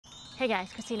Hey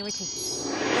guys, Christina Ricci.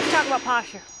 Let's talk about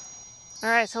posture. All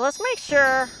right, so let's make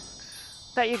sure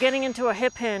that you're getting into a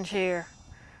hip hinge here.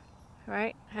 All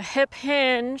right, a hip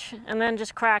hinge and then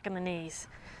just cracking the knees.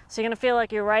 So you're gonna feel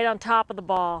like you're right on top of the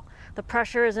ball. The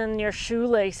pressure is in your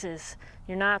shoelaces.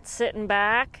 You're not sitting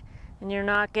back and you're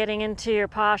not getting into your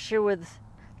posture with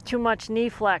too much knee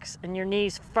flex and your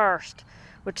knees first,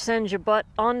 which sends your butt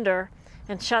under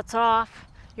and shuts off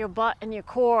your butt and your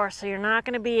core. So you're not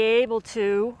gonna be able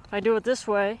to, if I do it this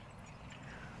way,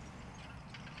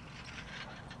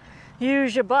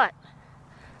 use your butt.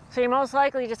 So you're most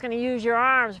likely just going to use your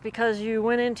arms because you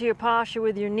went into your posture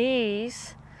with your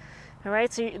knees. All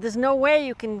right, so there's no way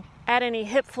you can add any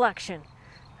hip flexion.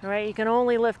 All right, you can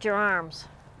only lift your arms,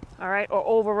 all right, or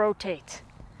over rotate.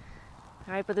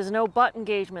 All right, but there's no butt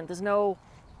engagement. There's no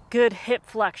good hip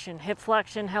flexion. Hip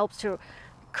flexion helps to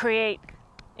create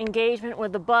engagement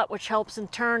with the butt, which helps in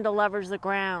turn to leverage the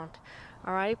ground.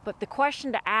 All right, but the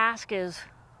question to ask is,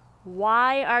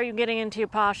 why are you getting into your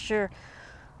posture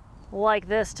like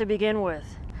this to begin with?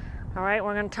 All right,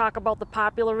 we're going to talk about the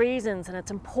popular reasons, and it's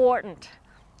important,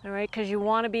 all right, because you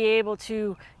want to be able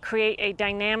to create a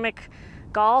dynamic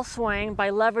golf swing by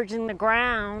leveraging the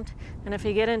ground, and if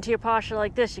you get into your posture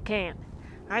like this, you can't.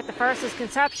 All right, the first is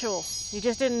conceptual. You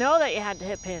just didn't know that you had to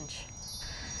hip hinge.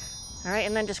 All right,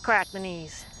 and then just crack the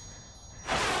knees.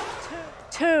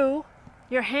 Two,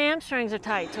 your hamstrings are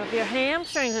tight. So if your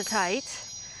hamstrings are tight,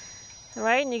 all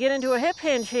right, and you get into a hip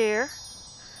hinge here,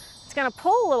 it's gonna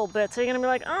pull a little bit, so you're gonna be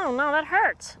like, oh no, that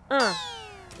hurts. All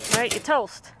right, you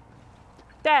toast.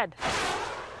 Dead.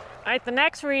 All right, the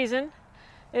next reason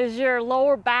is your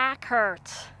lower back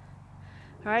hurts.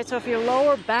 All right, so if your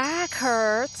lower back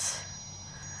hurts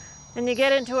and you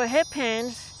get into a hip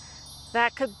hinge,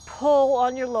 that could pull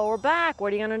on your lower back.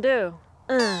 What are you gonna do?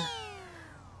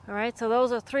 All right, so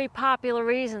those are three popular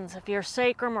reasons if your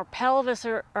sacrum or pelvis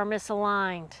are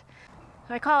misaligned.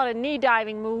 I call it a knee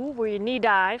diving move, where you knee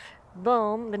dive,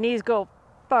 boom, the knees go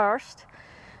first,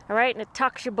 all right, and it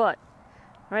tucks your butt.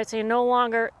 All right, so you're no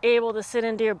longer able to sit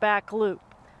into your back glute.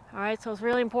 All right, so it's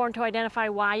really important to identify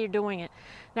why you're doing it.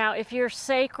 Now, if your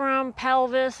sacrum,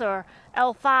 pelvis, or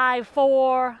L5,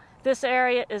 4, this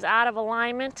area is out of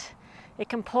alignment, it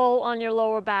can pull on your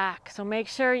lower back. So make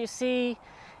sure you see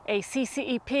a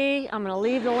CCEP. I'm going to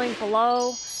leave the link below.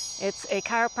 It's a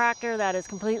chiropractor that is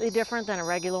completely different than a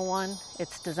regular one.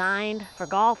 It's designed for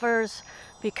golfers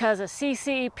because a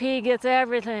CCEP gets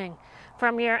everything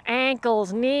from your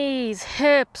ankles, knees,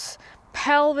 hips,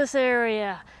 pelvis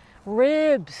area,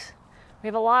 ribs. We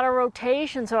have a lot of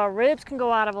rotation, so our ribs can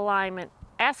go out of alignment.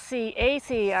 SC,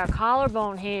 AC, our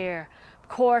collarbone here, of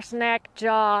course, neck,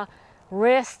 jaw,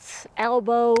 wrists,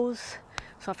 elbows.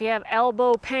 So if you have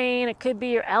elbow pain, it could be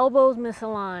your elbows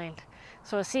misaligned.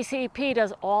 So a CCEP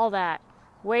does all that.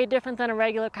 Way different than a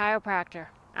regular chiropractor.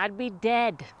 I'd be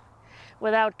dead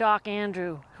without Doc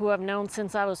Andrew, who I've known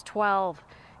since I was 12.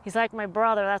 He's like my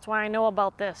brother, that's why I know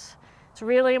about this. It's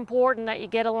really important that you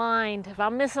get aligned. If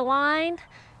I'm misaligned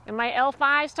and my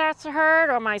L5 starts to hurt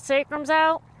or my sacrum's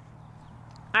out,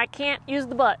 I can't use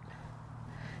the butt.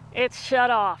 It's shut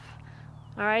off.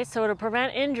 All right, so to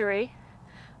prevent injury,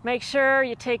 make sure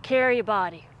you take care of your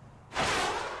body.